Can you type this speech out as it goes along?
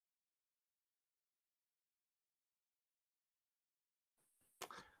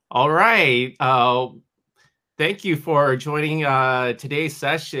All right. Thank you for joining today's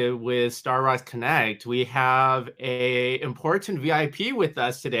session with StarRocks Connect. We have a important VIP with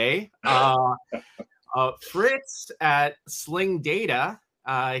us today, Fritz at Sling Data.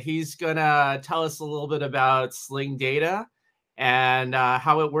 He's gonna tell us a little bit about Sling Data and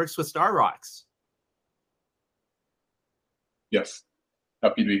how it works with StarRocks. Yes,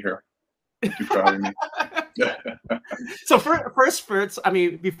 happy to be here. Thank you for having me. So first, Fritz, I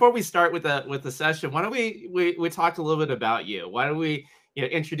mean, before we start with the session, why don't we talk a little bit about you? Why don't we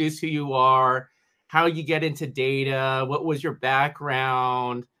introduce who you are, how you get into data, what was your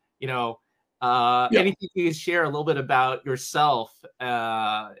background, Yeah. anything you can share a little bit about yourself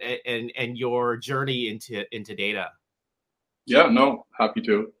and your journey into data. Yeah, no, happy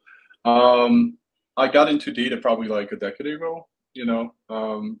to. I got into data probably like a decade ago.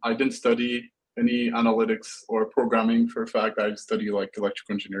 I didn't study any analytics or programming. For a fact, I studied like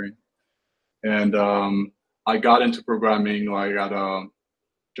electrical engineering, and I got into programming like at a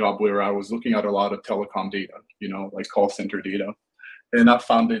job where I was looking at a lot of telecom data, like call center data, and I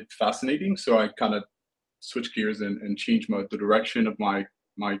found it fascinating. So I kind of switched gears and changed the direction of my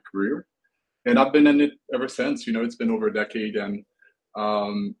career, and I've been in it ever since. It's been over a decade, and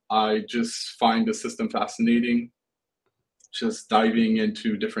I just find the system fascinating. Just diving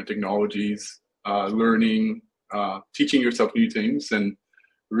into different technologies, learning, teaching yourself new things, and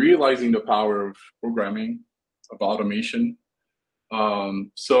realizing the power of programming, of automation.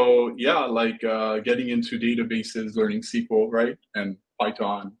 So yeah, like getting into databases, learning SQL, right, and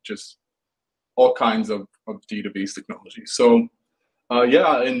Python, just all kinds of database technology. So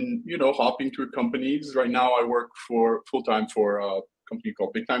yeah, and hopping through companies. Right now, I work for full time for a company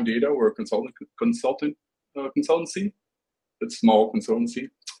called Big Time Data. We're a consultancy. It's small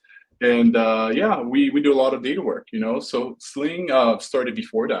consultancy, and yeah, we do a lot of data work. So Sling started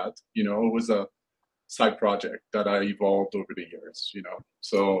before that. It was a side project that I evolved over the years.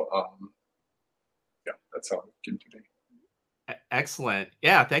 So yeah, that's how it came to be. Excellent.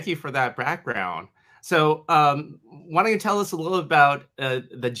 Yeah, thank you for that background. So, why don't you tell us a little about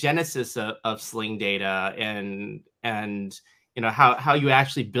the genesis of Sling Data and how you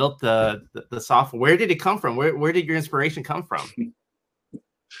actually built the software? Where did it come from? Where did your inspiration come from?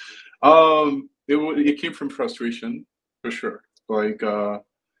 It came from frustration, for sure. Like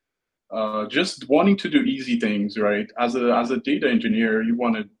just wanting to do easy things, right? As a data engineer, you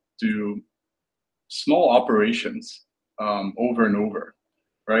want to do small operations over and over,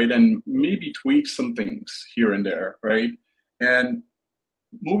 right? And maybe tweak some things here and there, right? And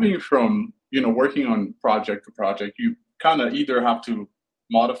moving from working on project to project, you kind of either have to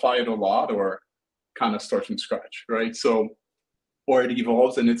modify it a lot or kind of start from scratch, right? So, or it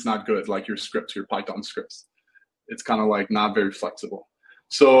evolves and it's not good, like your scripts, your Python scripts. It's kind of like not very flexible.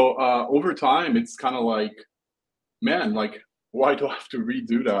 So over time, it's kind of like, man, like why do I have to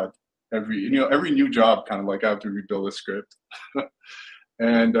redo that every new job? Kind of like I have to rebuild a script.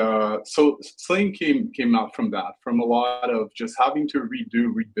 And so Sling came out from that, from a lot of just having to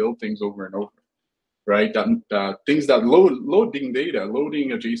rebuild things over and over, right? That things that loading data,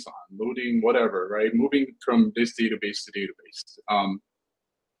 loading a JSON, loading whatever, right? Moving from this database to database,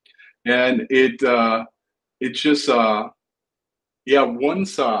 and it just yeah.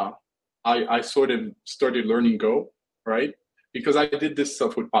 Once I sort of started learning Go, right? Because I did this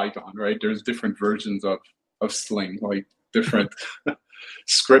stuff with Python, right? There's different versions of Sling, like different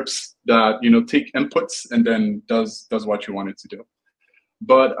scripts that take inputs and then does what you want it to do.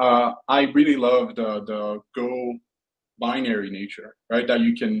 But I really love the Go binary nature, right? That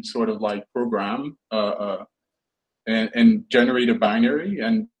you can sort of like program and generate a binary,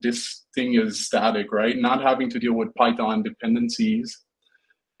 and this thing is static, right? Not having to deal with Python dependencies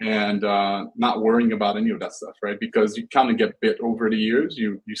and not worrying about any of that stuff, right? Because you kind of get bit over the years.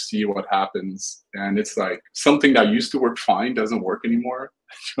 You see what happens, and it's like something that used to work fine doesn't work anymore.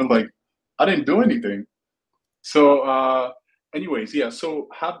 Like I didn't do anything. So anyways, yeah. So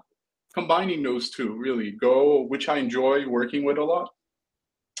combining those two really Go, which I enjoy working with a lot,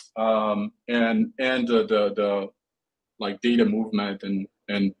 and the like data movement and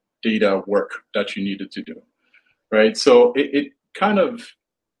data work that you needed to do, right? So it kind of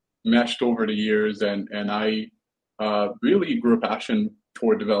meshed over the years, and I really grew a passion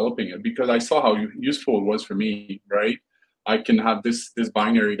for developing it because I saw how useful it was for me, right? I can have this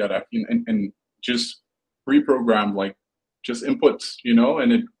binary that I can and just reprogram like just inputs,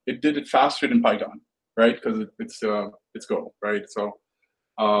 and it did it faster than Python, right? Because it's Go, right? So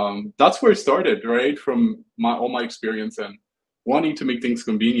that's where it started, right? From all my experience and wanting to make things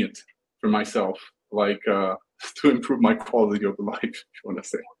convenient for myself, like to improve my quality of life, if you want to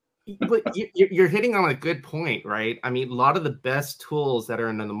say. But you're hitting on a good point, right? I mean, a lot of the best tools that are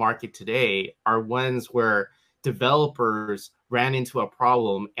in the market today are ones where developers ran into a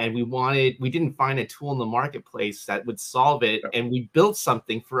problem and we didn't find a tool in the marketplace that would solve it, and we built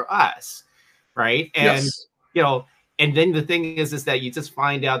something for us, right? And Yes. you know, and then the thing is that you just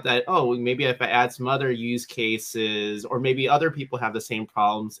find out that, oh, maybe if I add some other use cases, or maybe other people have the same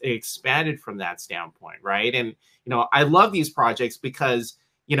problems, it expanded from that standpoint, right? And I love these projects because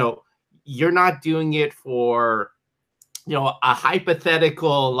you're not doing it for a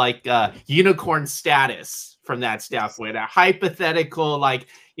hypothetical like unicorn status from that standpoint, a hypothetical like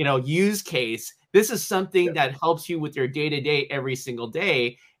use case. This is something that helps you with your day-to-day every single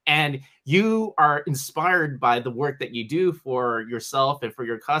day, and you are inspired by the work that you do for yourself and for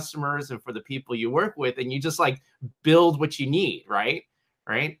your customers and for the people you work with, and you just like build what you need, right?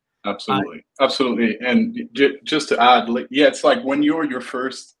 Absolutely, absolutely. And just to add, like, yeah, it's like when you're your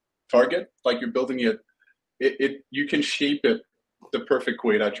first target, like you're building it, you can shape it the perfect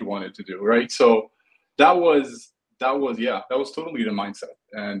way that you want it to do, right? So that was totally the mindset,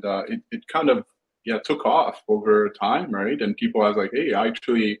 and it kind of took off over time, right? And people was like, hey, I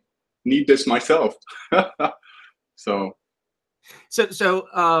actually need this myself. So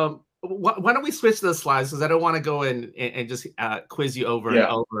Why don't we switch to the slides, because I don't want to go in and just quiz you over and yeah,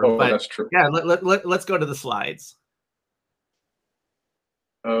 over. oh, But that's true. yeah, let's go to the slides.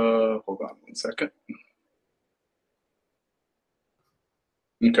 Hold on one second.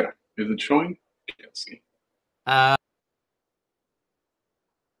 Okay, is it showing? Can't see. Uh,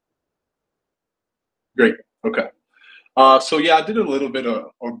 Great. Okay. So yeah, I did a little bit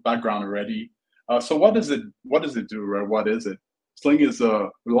of background already. So what does it do, right? What is it? Sling is a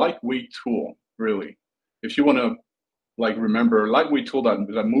lightweight tool, really. If you want to like remember, lightweight tool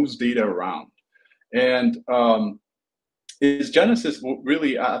that moves data around. And its genesis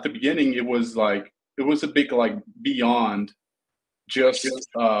really at the beginning, it was a big like beyond just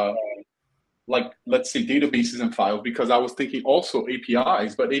like, let's say, databases and files, because I was thinking also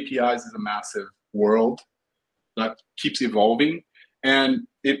APIs, but APIs is a massive world that keeps evolving. And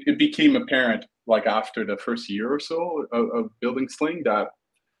it became apparent like after the first year or so of building Sling that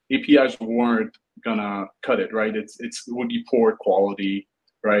APIs weren't gonna cut it, right? It would be poor quality,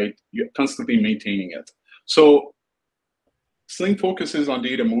 right? You're constantly maintaining it. So Sling focuses on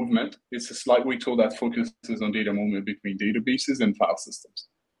data movement. It's a lightweight tool that focuses on data movement between databases and file systems.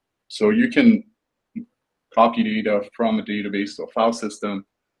 So you can copy data from a database to a file system,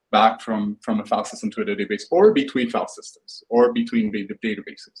 back from a file system to a database, or between file systems, or between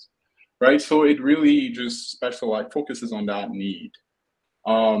databases, right? So it really just focuses on that need.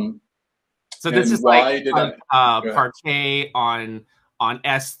 so this And is like why did on I? Go ahead. Parquet on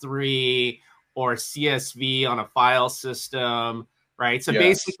S3 or CSV on a file system, right? So Yes.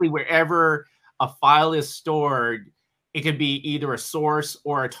 basically, wherever a file is stored, it could be either a source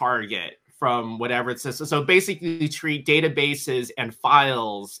or a target from whatever it says. So basically, treat databases and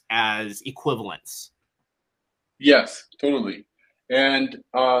files as equivalents. Yes, totally. And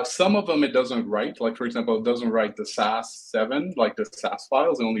some of them it doesn't write. Like for example, it doesn't write the SAS7, like the SAS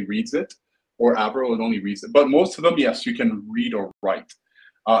files. It only reads it, or Avro, it only reads it. But most of them, yes, you can read or write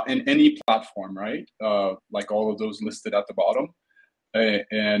in any platform, right? Like all of those listed at the bottom.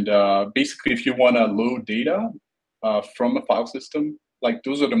 And basically, if you want to load data from a file system, like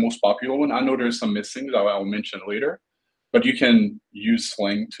those are the most popular one. I know there's some missing that I'll mention later, but you can use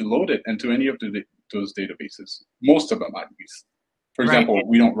Sling to load it into any of those databases. Most of them, at least. For Right. example,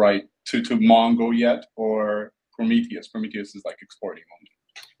 we don't write to Mongo yet, or Prometheus. Prometheus is like exporting only,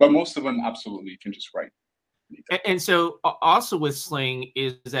 but most of them absolutely can just write. And so also with Sling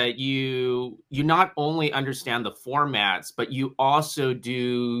is that you not only understand the formats, but you also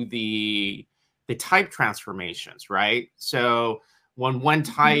do the type transformations, right? So when one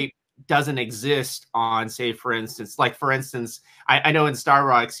type doesn't exist on, say, for instance, I know in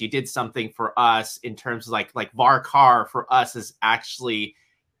StarRocks you did something for us in terms of like varchar for us is actually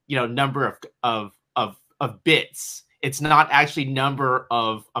number of bits. It's not actually number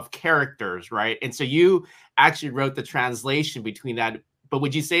of characters, right? And so you actually wrote the translation between that. But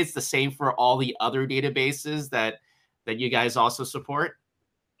would you say it's the same for all the other databases that you guys also support?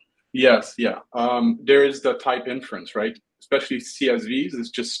 Yes, yeah. There is the type inference, right? Especially CSVs, it's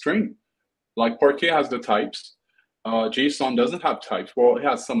just string. Like Parquet has the types. JSON doesn't have types. Well, it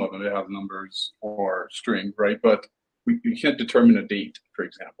has some of them. It has numbers or string, right? But you can't determine a date, for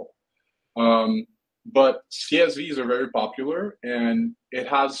example. But CSVs are very popular, and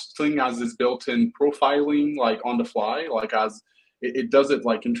Sling has this built-in profiling, like on the fly, like as it does it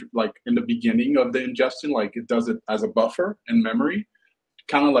like in the beginning of the ingestion, like it does it as a buffer in memory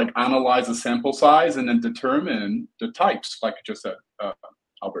kind of like analyze the sample size and then determine the types, like you just said,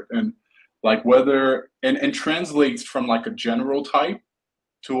 Albert, and like whether and translates from like a general type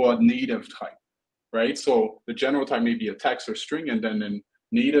to a native type, right? So the general type may be a text or string, and then in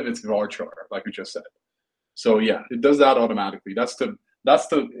native it's varchar, like we just said. So yeah, it does that automatically.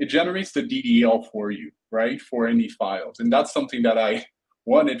 It generates the DDL for you, right? For any files. And that's something that I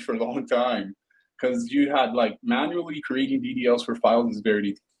wanted for a long time, because you had like manually creating DDLs for files is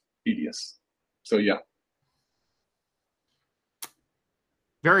very tedious. So yeah.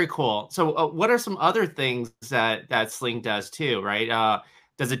 Very cool. So what are some other things that Sling does too, right?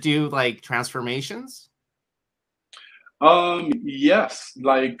 Does it do like transformations? Yes,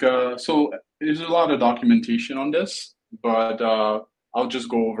 like so there's a lot of documentation on this, but I'll just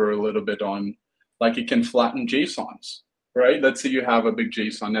go over a little bit on, like, it can flatten JSONs, right? Let's say you have a big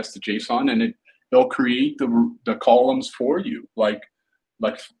JSON, nested JSON, and it'll create the columns for you, like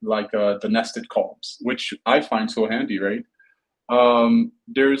the nested columns, which I find so handy, right?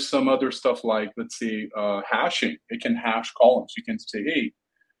 There's some other stuff like, let's say, hashing. It can hash columns. You can say, hey,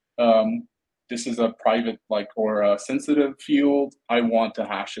 this is a private, like, or a sensitive field. I want to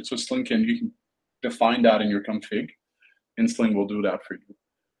hash it. So Sling you can define that in your config, and Sling will do that for you.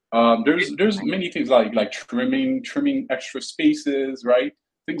 There's many things like trimming extra spaces, right?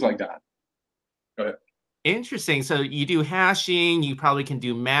 Things like that. Go ahead. Interesting. So you do hashing, you probably can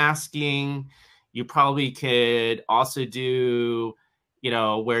do masking, you probably could also do,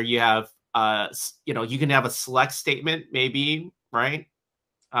 where you have, you can have a select statement maybe, right?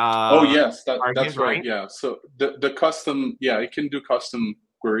 Oh yes, that's right. Right? Yeah. So the custom, yeah, it can do custom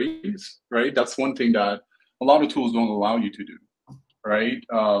queries, right? That's one thing that a lot of tools don't allow you to do, right?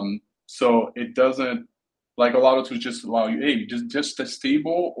 So it doesn't, like, a lot of tools just allow you, hey, just a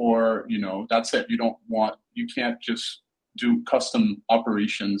stable, or that's it. You can't just do custom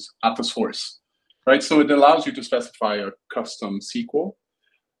operations at the source, right? So it allows you to specify a custom SQL,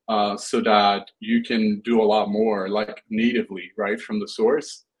 so that you can do a lot more, like, natively, right, from the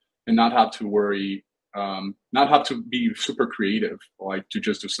source, and not have to worry, not have to be super creative, like to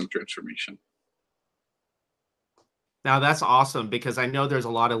just do some transformation. Now that's awesome, because I know there's a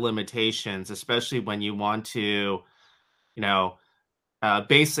lot of limitations, especially when you want to, you know,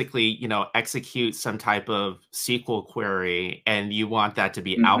 basically, execute some type of SQL query and you want that to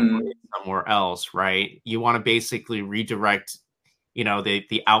be Mm-hmm. output somewhere else, right? You want to basically redirect,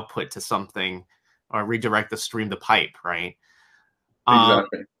 the output to something, or redirect the stream to pipe, right? Um,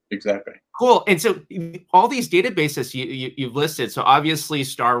 Exactly. cool. And so all these databases you've listed. So obviously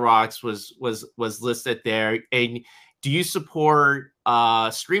StarRocks was listed there. And do you support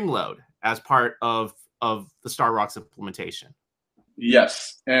Streamload as part of the StarRocks implementation?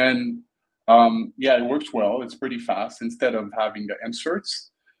 Yes, and yeah, it works well. It's pretty fast instead of having the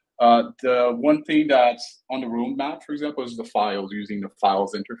inserts. The one thing that's on the roadmap, for example, is the files, using the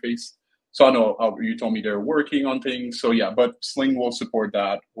files interface. So I know you told me they're working on things. So yeah, but Sling will support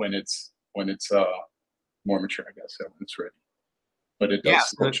that when it's more mature, I guess, so when it's ready. But it Yeah. does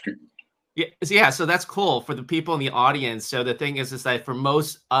support streaming. Yeah, so that's cool for the people in the audience. So the thing is that for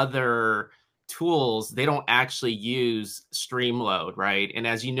most other tools, they don't actually use Streamload, right? And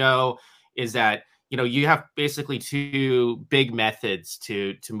as you know, is that you have basically two big methods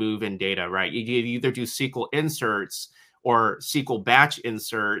to move in data, right? You either do SQL inserts or SQL batch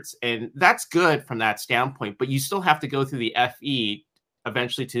inserts, and that's good from that standpoint. But you still have to go through the FE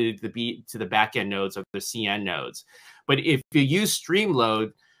eventually to the backend nodes or the CN nodes. But if you use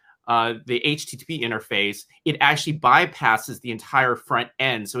Streamload, the HTTP interface, it actually bypasses the entire front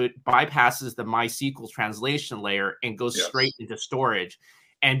end. So it bypasses the MySQL translation layer and goes straight into storage.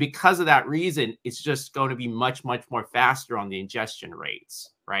 And because of that reason, it's just going to be much, much more faster on the ingestion rates,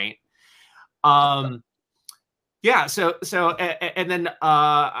 right? Yeah. So and then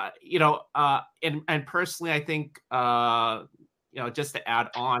and personally, I think just to add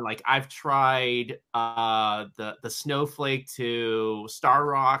on, like, I've tried the Snowflake to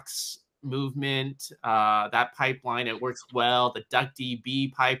StarRocks movement, that pipeline. It works well. The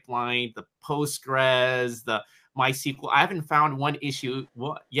DuckDB pipeline, the Postgres, the MySQL. I haven't found one issue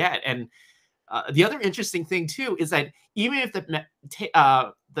yet. And the other interesting thing too is that even if the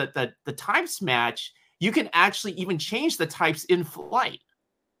types match, you can actually even change the types in flight.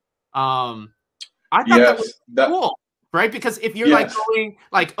 I thought that was cool, right? Because if you're like going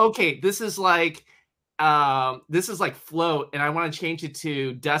like, okay, this is like float, and I want to change it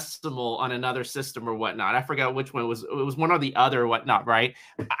to decimal on another system or whatnot. I forgot which one it was. It was one or the other or whatnot, right?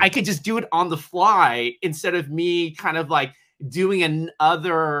 I could just do it on the fly instead of me kind of like doing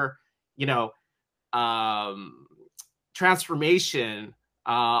another, transformation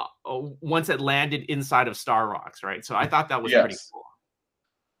once it landed inside of StarRocks, right? So I thought that was pretty Yes. cool.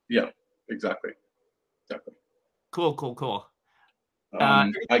 Yeah, exactly. Exactly. Cool, cool, cool. I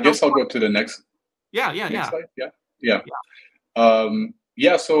Anything else guess I'll go to the next Yeah, yeah, next yeah, slide. Yeah. Yeah. yeah.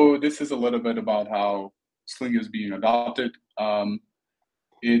 Yeah, so this is a little bit about how Sling is being adopted.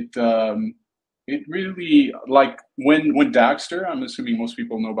 It it really, like when Dagster, I'm assuming most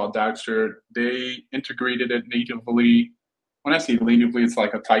people know about Dagster, they integrated it natively. When I say natively, it's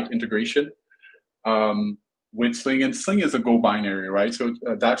like a tight integration with Sling, and Sling is a Go binary, right? So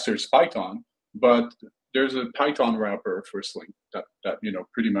Dagster is Python, but there's a Python wrapper for Sling that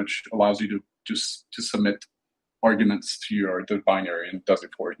pretty much allows you to just to submit arguments to the binary and does it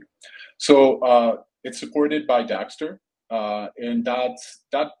for you. So it's supported by Dagster, and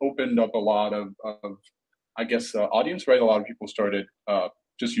that opened up a lot of I guess audience, right? A lot of people started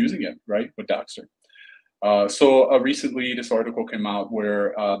just using it, right, with Dagster. So recently, this article came out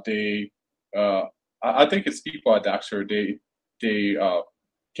where I think it's people at Dagster, they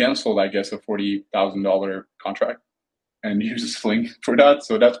canceled, I guess, a $40,000 contract and use Sling for that.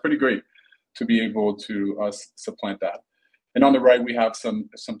 So that's pretty great to be able to supplant that. And on the right, we have some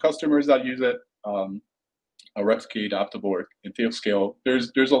customers that use it. Replicate, Adaptable, and Tailscale.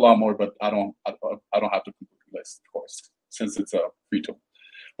 There's a lot more, but I don't have the complete list, of course, since it's a free tool.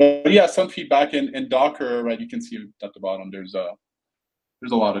 But yeah, some feedback in Docker, right? You can see at the bottom there's a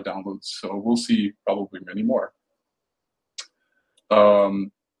lot of downloads, so we'll see probably many more.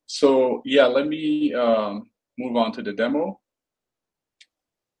 So yeah, let me move on to the demo.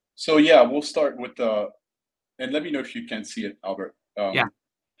 So yeah, we'll start with the, and let me know if you can see it, Albert. Yeah.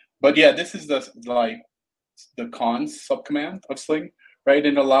 But yeah, this is the cons subcommand of Sling, right?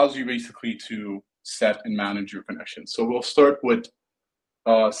 And it allows you basically to set and manage your connection. So we'll start with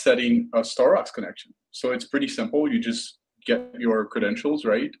setting a StarRocks connection. So it's pretty simple. You just get your credentials,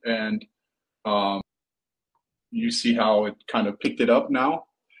 right? And you see how it kind of picked it up now.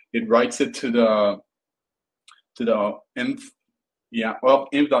 It writes it to the inf,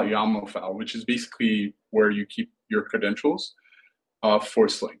 inf.yaml file, which is basically where you keep your credentials for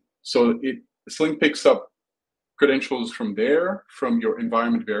Sling. So Sling picks up credentials from there, from your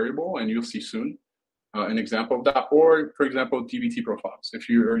environment variable, and you'll see soon an example of that. Or, for example, DBT profiles. If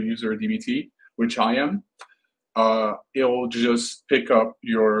you're a user of DBT, which I am, it'll just pick up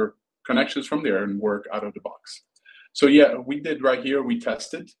your connections from there and work out of the box. So yeah, we did right here, we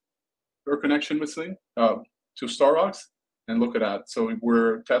tested your connection with Sling to StarRocks, and look at that. So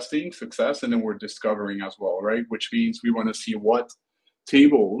we're testing success, and then we're discovering as well, right? Which means we want to see what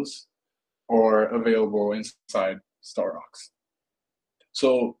tables are available inside StarRocks.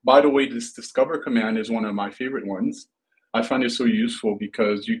 So by the way, this discover command is one of my favorite ones. I find it so useful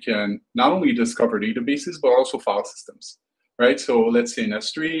because you can not only discover databases, but also file systems, right? So let's say in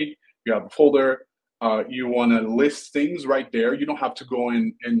S3, you have a folder, you want to list things right there. You don't have to go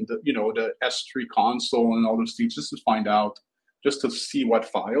in the S3 console and all those things just to find out, just to see what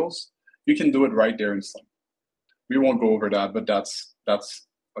files. You can do it right there in Sling. We won't go over that, but that's a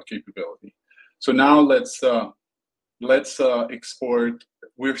capability. So now let's export.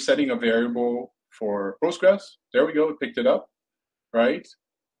 We're setting a variable for Postgres. There we go. It picked it up, right?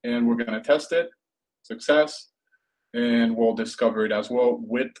 And we're going to test it. Success. And we'll discover it as well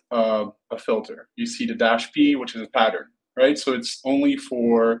with a filter. You see the -p, which is a pattern, right? So it's only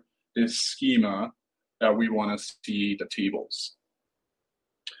for this schema that we want to see the tables.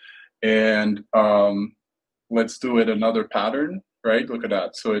 And let's do it another pattern, right? Look at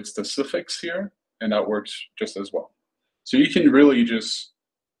that. So it's the suffix here, and that works just as well. So you can really just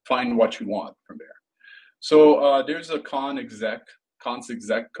find what you want from there. So there's a cons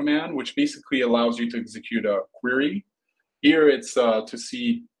exec command, which basically allows you to execute a query. Here it's to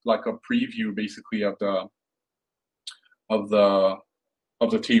see like a preview basically of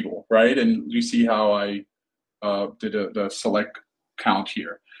the table, right? And you see how I did the select count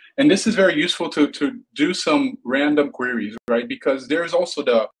here. And this is very useful to do some random queries, right? Because there's also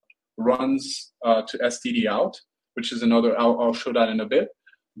the runs to std out, which is another, I'll show that in a bit.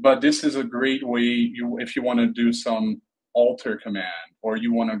 But this is a great way if you want to do some alter command, or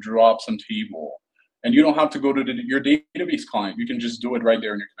you want to drop some table, and you don't have to go to your database client. You can just do it right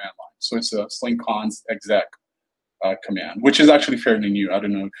there in your command line. So it's a Sling cons exec command, which is actually fairly new. I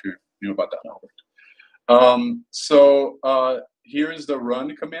don't know if you knew about that, Albert. Here's the run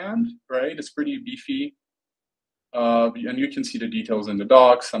command, right? It's pretty beefy. And you can see the details in the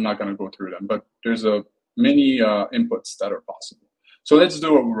docs. I'm not going to go through them, but there's many inputs that are possible. So let's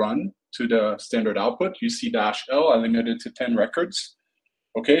do a run to the standard output. You see -L, I limited to 10 records.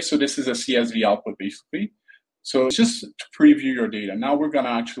 Okay, so this is a CSV output basically. So it's just to preview your data. Now we're going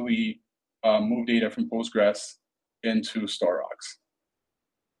to actually move data from Postgres into StarRocks.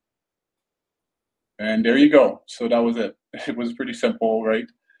 And there you go. So that was it. It was pretty simple, right?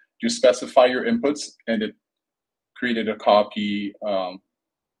 You specify your inputs, and it created a copy of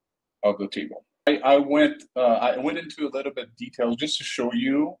the table. I went into a little bit of detail just to show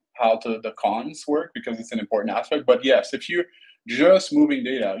you how the cons work, because it's an important aspect. But yes, if you're just moving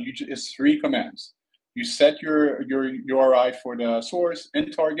data, it's 3 commands. You set your URI for the source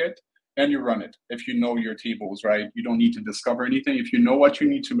and target, and you run it. If you know your tables, right? You don't need to discover anything. If you know what you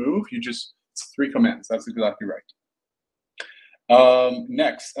need to move, it's 3 commands. That's exactly right.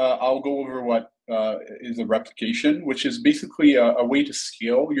 Next, I'll go over what is a replication, which is basically a way to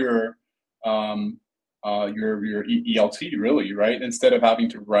scale your ELT, really, right? Instead of having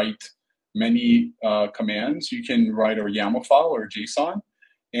to write many commands, you can write a YAML file or JSON,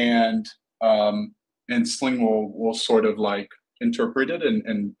 and Sling will sort of like interpret it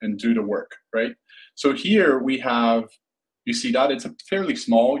and do the work, right? So here we have, you see that it's fairly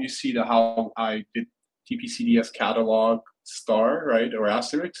small. You see how I did TPCDS catalog star, right, or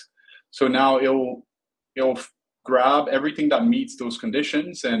asterisk. So now it'll grab everything that meets those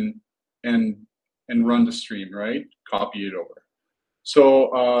conditions and run the stream, right? Copy it over.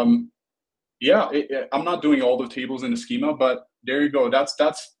 So yeah, I'm not doing all the tables in the schema, but there you go. That's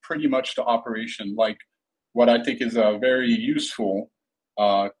pretty much the operation. Like what I think is a very useful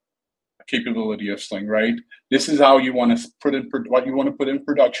capability of Sling, right? This is how you want to put in what you want to put in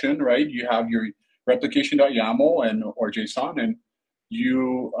production, right? You have your replication.yaml or JSON, and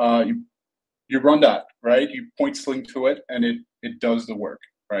you run that, right? You point Sling to it, and it does the work,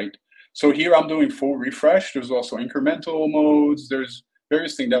 right? So here I'm doing full refresh. There's also incremental modes. There's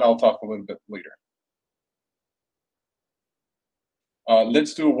various things that I'll talk a little bit later.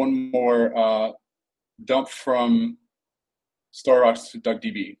 Let's do one more dump from StarRocks to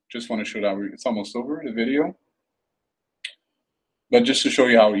DuckDB. Just want to show that it's almost over, the video. But just to show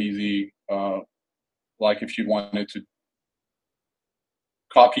you how easy, like if you wanted to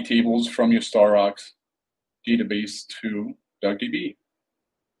copy tables from your StarRocks database to DuckDB.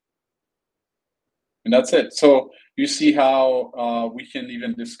 And that's it. So you see how we can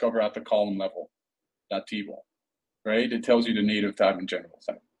even discover at the column level that table, right? It tells you the native tab and general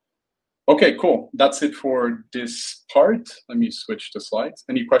tab. Okay, cool. That's it for this part. Let me switch the slides.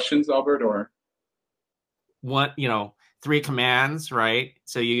 Any questions, Albert, or? One, 3 commands, right?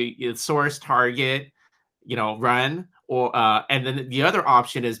 So you source, target, run, or and then the other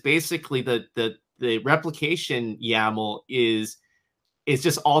option is basically the replication YAML is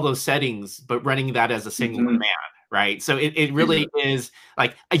just all those settings, but running that as a single command, right? So it really is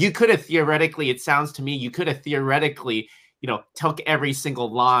like, you could have theoretically, it sounds to me, you could have theoretically, took every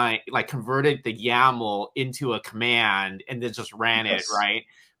single line, like converted the YAML into a command and then just ran it, right?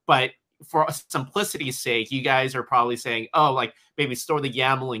 But for simplicity's sake, you guys are probably saying, oh, like maybe store the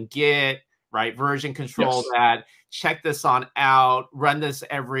YAML in Git, right? Version control that, check this on out, run this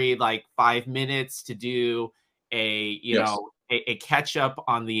every like 5 minutes to do a, a catch up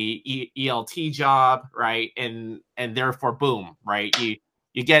on the ELT job, right? And therefore, boom, right? You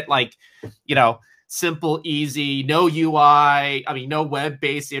get like, simple, easy, no UI, no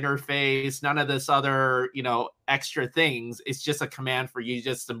web-based interface, none of this other, extra things. It's just a command for you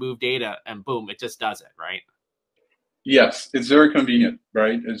just to move data, and boom, it just does it, right? Yes, it's very convenient,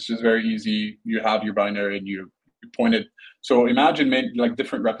 right? It's just very easy. You have your binary and you point it. So imagine like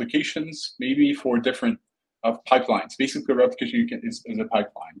different replications, maybe for different pipelines. Basically, a replication is a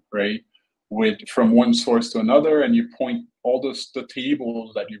pipeline, right? From one source to another, and you point all the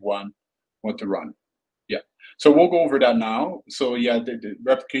tables that you want to run. Yeah. So we'll go over that now. So yeah, the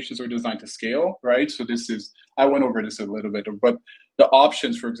replications are designed to scale, right? So I went over this a little bit, but the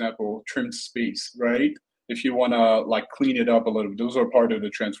options, for example, trimmed space, right? If you want to like clean it up a little bit, those are part of the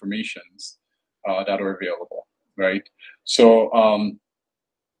transformations that are available, right? So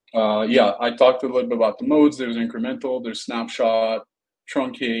yeah, I talked a little bit about the modes. There's incremental, there's snapshot,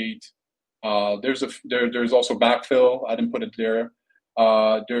 truncate. There's also backfill. I didn't put it there.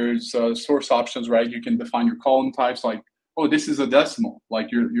 There's source options, right? You can define your column types, like, oh, this is a decimal. Like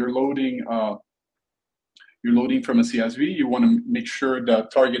you're loading from a CSV. You want to make sure the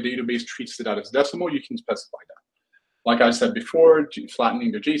target database treats it as decimal. You can specify that. Like I said before,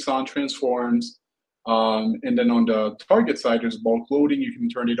 flattening the JSON transforms. And then on the target side, there's bulk loading. You can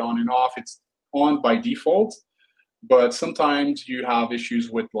turn it on and off. It's on by default, but sometimes you have issues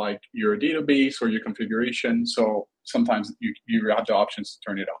with like your database or your configuration. So sometimes you have the options to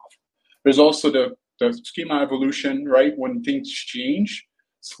turn it off. There's also the schema evolution, right? When things change,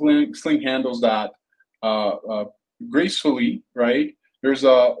 Sling handles that gracefully, right? There's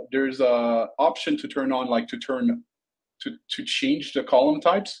a option to turn on, like to change the column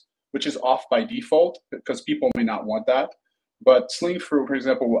types, which is off by default because people may not want that. But Sling, for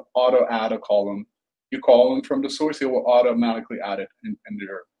example, will auto add a column. You call them from the source, it will automatically add it in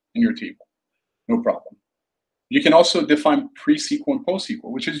your table. No problem. You can also define pre-SQL and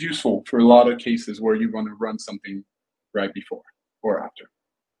post-SQL, which is useful for a lot of cases where you want to run something right before or after.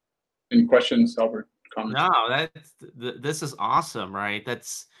 Any questions, Albert? Comments? No, this is awesome, right?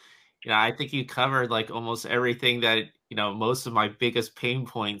 That's, I think you covered like almost everything that, most of my biggest pain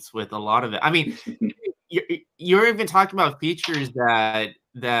points with a lot of it. I mean, you're even talking about features that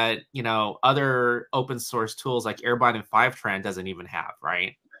other open source tools like Airbyte and Fivetran doesn't even have,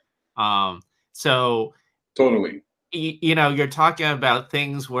 right? So Totally. you're talking about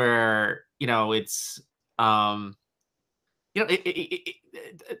things where it's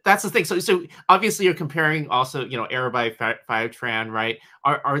that's the thing. So obviously you're comparing also Airbyte, Fivetran, right?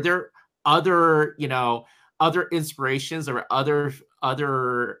 Are there other other inspirations or other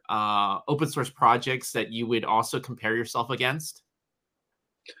open source projects that you would also compare yourself against?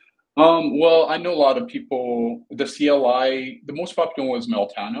 Well, I know a lot of people. The CLI, the most popular one was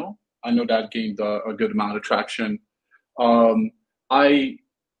Meltano. I know that gained a good amount of traction. Um, I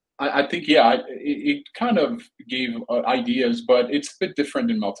I think yeah, it kind of gave ideas, but it's a bit different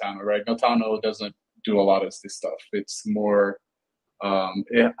than Meltano, right? Meltano doesn't do a lot of this stuff. It's more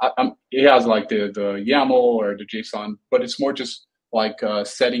it has like the YAML or the JSON, but it's more just like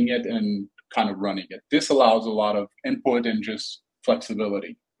setting it and kind of running it. This allows a lot of input and just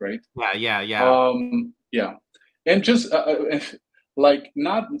flexibility, right? Yeah. Yeah, and just like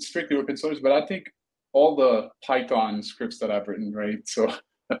not strictly open source, but I think all the Python scripts that I've written, right? So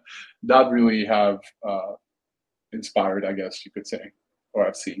that really have inspired, I guess you could say, or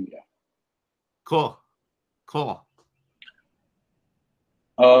I've seen, yeah. Cool.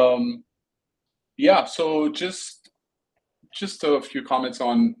 Um, yeah, so just a few comments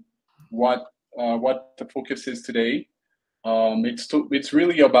on what the focus is today. It's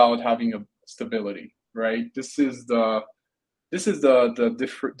really about having a stability, right? This is the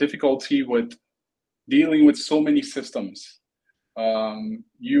difficulty with dealing with so many systems.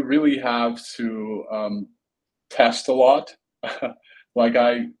 You really have to test a lot. Like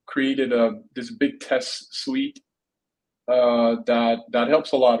I created this big test suite that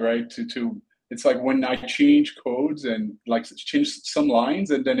helps a lot, right? To it's like when I change codes and like change some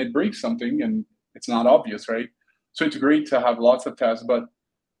lines and then it breaks something and it's not obvious, right? So it's great to have lots of tests, but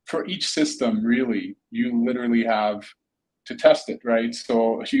for each system, really, you literally have to test it, right?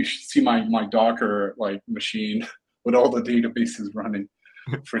 So you should see my Docker like machine with all the databases running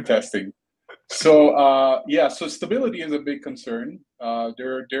for testing. So yeah, so stability is a big concern.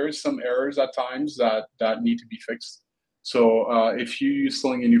 There is some errors at times that need to be fixed. So if you use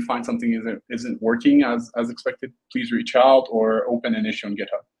Sling and you find something isn't working as expected, please reach out or open an issue on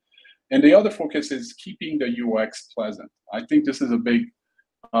GitHub. And the other focus is keeping the UX pleasant. I think this is a big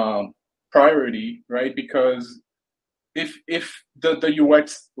priority, right? Because if the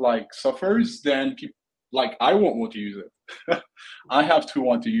UX like suffers, then people like I won't want to use it. I have to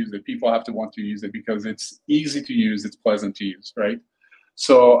want to use it. People have to want to use it because it's easy to use, it's pleasant to use, right?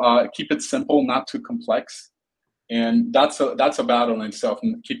 So keep it simple, not too complex, and that's a battle in itself,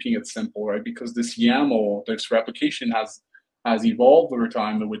 keeping it simple, right? Because this YAML, this replication has evolved over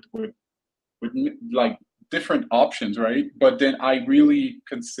time with like different options, right? But then I really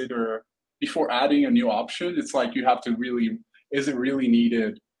consider before adding a new option, it's like you have to really, is it really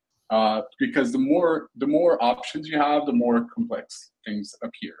needed? Because the more options you have, the more complex things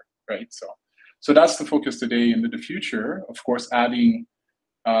appear, right? So that's the focus today. And in the future, of course, adding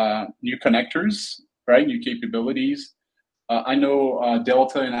new connectors, right? New capabilities. I know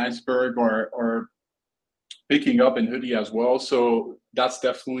Delta and Iceberg are picking up in Hoodie as well. So that's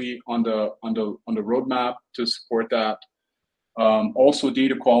definitely on the roadmap to support that. Also,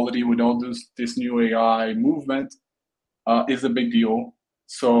 data quality with all this new AI movement is a big deal.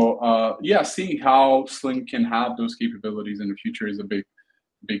 So yeah, seeing how Sling can have those capabilities in the future is a big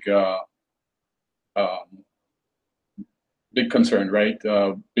big concern, right?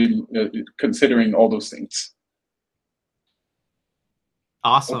 Considering all those things.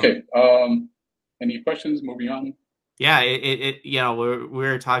 Awesome. Okay. Any questions? Moving on. Yeah,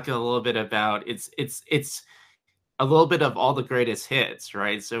 we're talking a little bit about it's a little bit of all the greatest hits,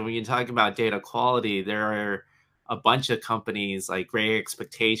 right? So when you talk about data quality, there are a bunch of companies like Great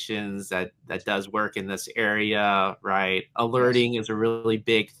Expectations that does work in this area, right? Alerting is a really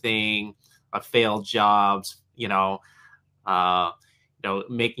big thing. Failed jobs,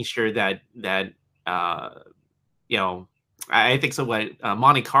 making sure that you know, I think so. What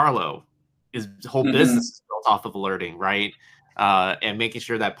Monte Carlo is whole business is built off of alerting, right? And making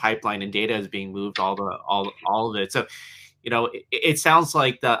sure that pipeline and data is being moved, all of it. So, you know, it sounds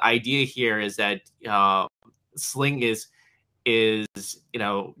like the idea here is that Sling is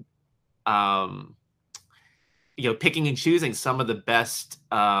um, picking and choosing some of the best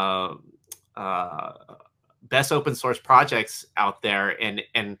open source projects out there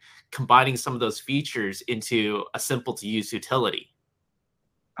and combining some of those features into a simple to use utility.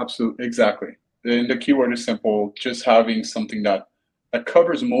 Absolutely, exactly. And the keyword is simple, just having something that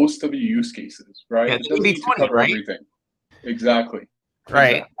covers most of the use cases, right? Yeah, it doesn't need to cover everything. Exactly.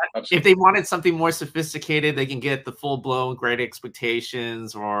 Right. Exactly. If they wanted something more sophisticated, they can get the full blown Great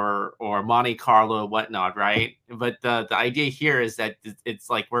Expectations or Monte Carlo, whatnot, right? But the idea here is that it's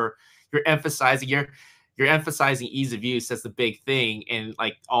like you're emphasizing ease of use as the big thing and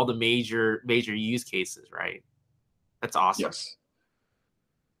like all the major use cases, right? That's awesome. Yes.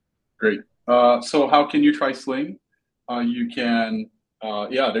 Great. So how can you try Sling? You can,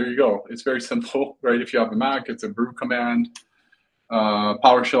 yeah, there you go. It's very simple, right? If you have a Mac, it's a brew command.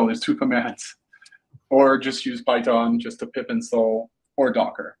 PowerShell is 2 commands, or just use Python, just a pip install, or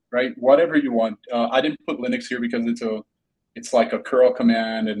Docker, right? Whatever you want. I didn't put Linux here because it's like a curl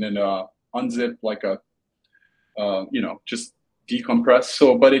command and then unzip like a just decompress.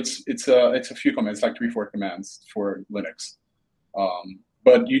 So, but it's a few commands, like 3-4 commands for Linux.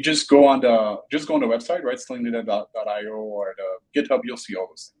 But you just go on the website, right? slingdata.io or the GitHub. You'll see all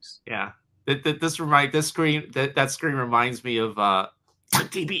those things. Yeah. That screen reminds me of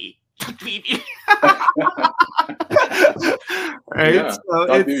TB. Right. Yeah, so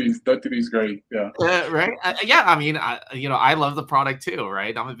that DB is great. Yeah. Right. Yeah. I mean, I love the product too.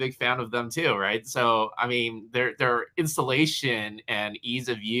 Right. I'm a big fan of them too. Right. So, I mean, their installation and ease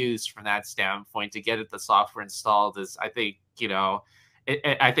of use from that standpoint to get the software installed is, I think,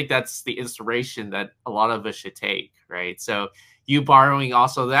 I think that's the inspiration that a lot of us should take. Right. So, you borrowing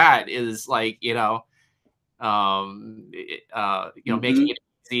also that is like, making it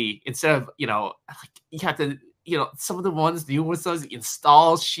easy instead of, like you have to, some of the new ones, those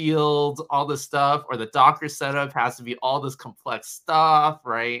install shields, all this stuff, or the Docker setup has to be all this complex stuff,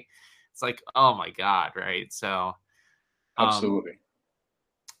 right? It's like, oh my God, right? So, absolutely.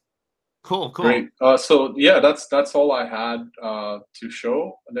 Cool. Great. So yeah, that's all I had to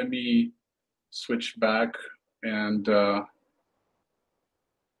show. Let me switch back and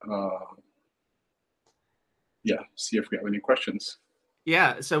yeah, see if we have any questions.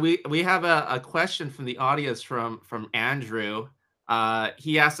 Yeah, so we have a question from the audience from Andrew.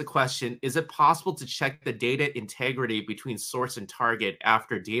 He asked the question: is it possible to check the data integrity between source and target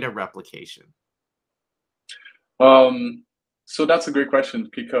after data replication? So that's a great question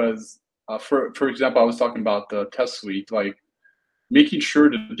because, for example, I was talking about the test suite. Like making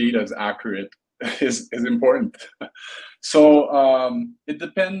sure the data is accurate is important. So it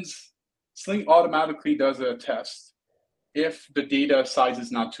depends. Sling automatically does a test if the data size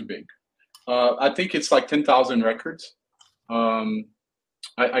is not too big. I think it's like 10,000 records. I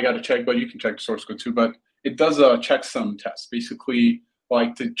got to check, but you can check the source code too. But it does a checksum test, basically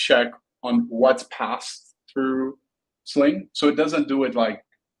like to check on what's passed through Sling. So it doesn't do it like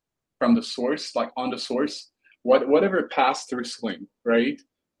from the source, like on the source, whatever passed through Sling, right?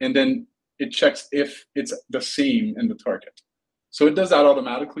 And then it checks if it's the same in the target. So it does that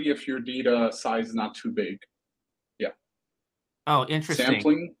automatically if your data size is not too big. Yeah. Oh,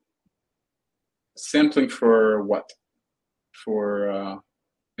 interesting. Sampling for what? For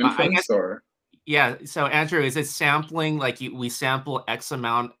inference or? Yeah. So Andrew, is it sampling like we sample X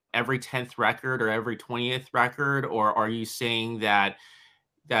amount every 10th record or every 20th record, or are you saying that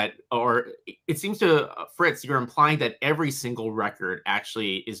or it seems to Fritz, you're implying that every single record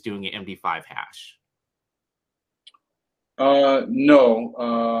actually is doing an MD5 hash? No.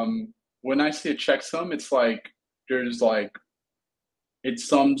 When I say a checksum, it's like there's like it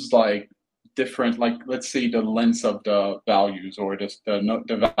sums like different, like let's say the lengths of the values or just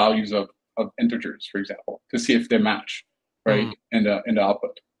the values of integers, for example, to see if they match, right? In the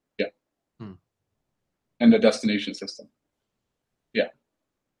output. Yeah. And the destination system. Yeah.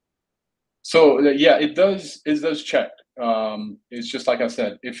 So yeah, it does check. It's just like I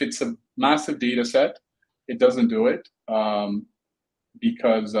said, if it's a massive data set, it doesn't do it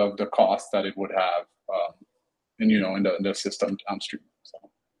because of the cost that it would have in the system downstream. So.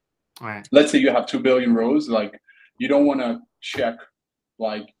 Right. Let's say you have 2 billion rows, like you don't want to check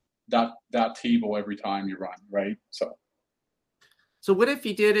like that table every time you run, right? So what if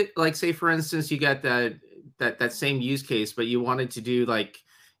you did it like, say for instance, you got that same use case, but you wanted to do like,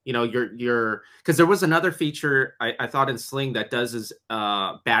 you know, your because there was another feature I thought in Sling that does is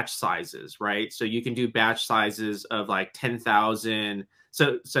batch sizes, right? So you can do batch sizes of like 10,000.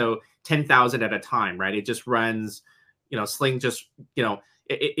 So 10,000 at a time, right? It just runs, you know, Sling just, you know,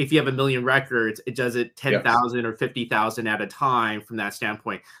 if you have a million records, it does it 10,000 or 50,000 at a time from that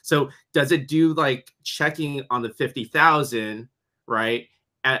standpoint. So does it do like checking on the 50,000, right,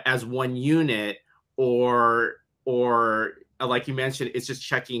 as one unit, or like you mentioned, it's just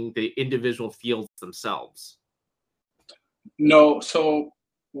checking the individual fields themselves? No, so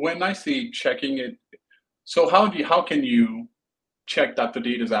when I say checking it, so how can you check that the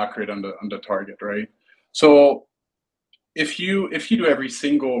data is accurate on the target, right? So if you do every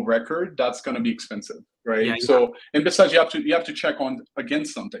single record, that's going to be expensive, right? Yeah, So, and besides, you have to check on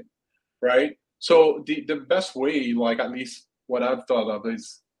against something, right? So the best way, like at least what I've thought of,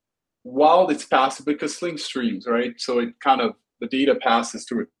 is while it's passing, because Sling streams, right? So it kind of, the data passes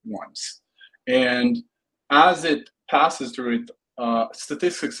through it once, and as it passes through it,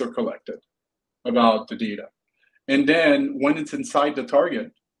 statistics are collected about the data, and then when it's inside the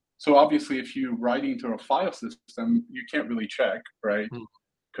target, so obviously if you writing to a file system, you can't really check, right?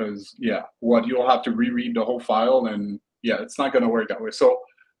 Because yeah, what you'll have to reread the whole file, and yeah, it's not going to work that way. So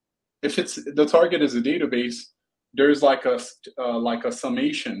if it's the target is a database, there's like a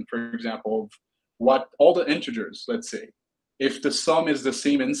summation, for example, of what all the integers, let's say, if the sum is the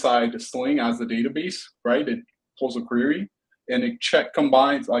same inside the Sling as the database, right? It pulls a query and it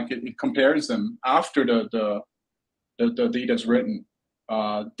combines, like it compares them after the data is written.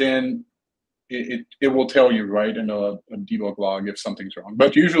 Then it will tell you, right, in a debug log if something's wrong.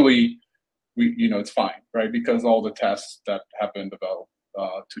 But usually, it's fine, right? Because all the tests that have been developed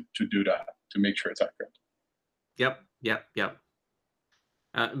to do that, to make sure it's accurate. Yep.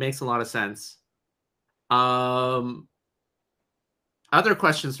 It makes a lot of sense. Other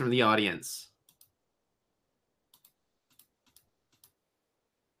questions from the audience?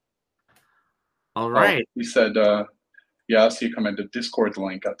 All right. He said, yeah, I see you comment the Discord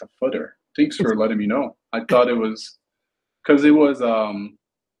link at the footer. Thanks for letting me know. I thought it was, because it was,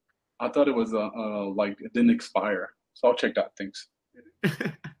 I thought it was like it didn't expire. So I'll check that. Thanks.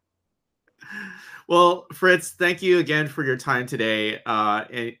 Well, Fritz, thank you again for your time today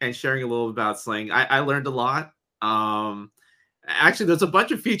and sharing a little about Sling. I learned a lot. Actually, there's a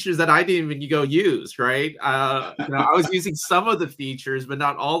bunch of features that I didn't even go use, right? I was using some of the features, but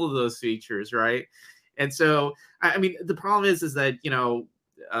not all of those features, right? And so, I mean, the problem is that,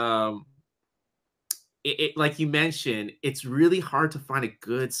 like you mentioned, it's really hard to find a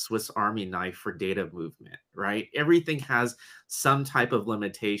good Swiss Army knife for data movement, right? Everything has some type of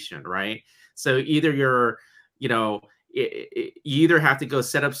limitation, right? So either you're, you either have to go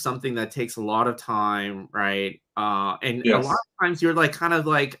set up something that takes a lot of time, right? And a lot of times you're like, kind of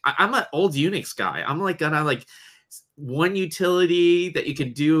like, I'm an old Unix guy. I'm like gonna like one utility that you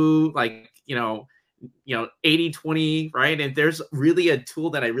can do like, 80/20, right? And there's really a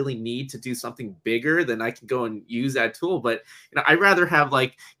tool that I really need to do something bigger, then I can go and use that tool. But I'd rather have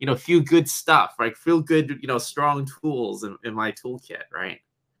like, feel good stuff, like feel good, strong tools in my toolkit, right?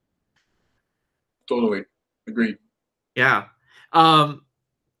 Totally agreed. Yeah.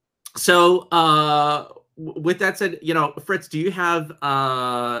 So with that said, Fritz, do you have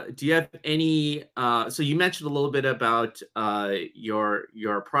any so you mentioned a little bit about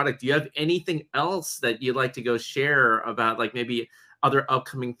your product. Do you have anything else that you'd like to go share about, like maybe other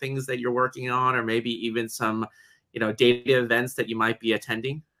upcoming things that you're working on, or maybe even some data events that you might be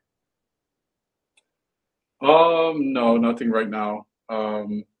attending? No, nothing right now.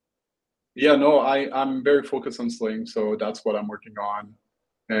 Yeah, no, I'm very focused on Sling, so that's what I'm working on.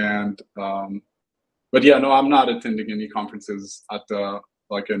 And but yeah, no, I'm not attending any conferences at the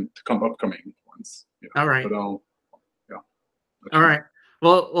upcoming ones. All right. But all right.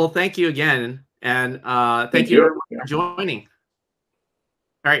 Well, thank you again, and thank you everyone for joining.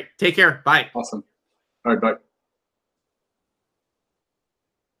 All right, take care. Bye. Awesome. All right, bye.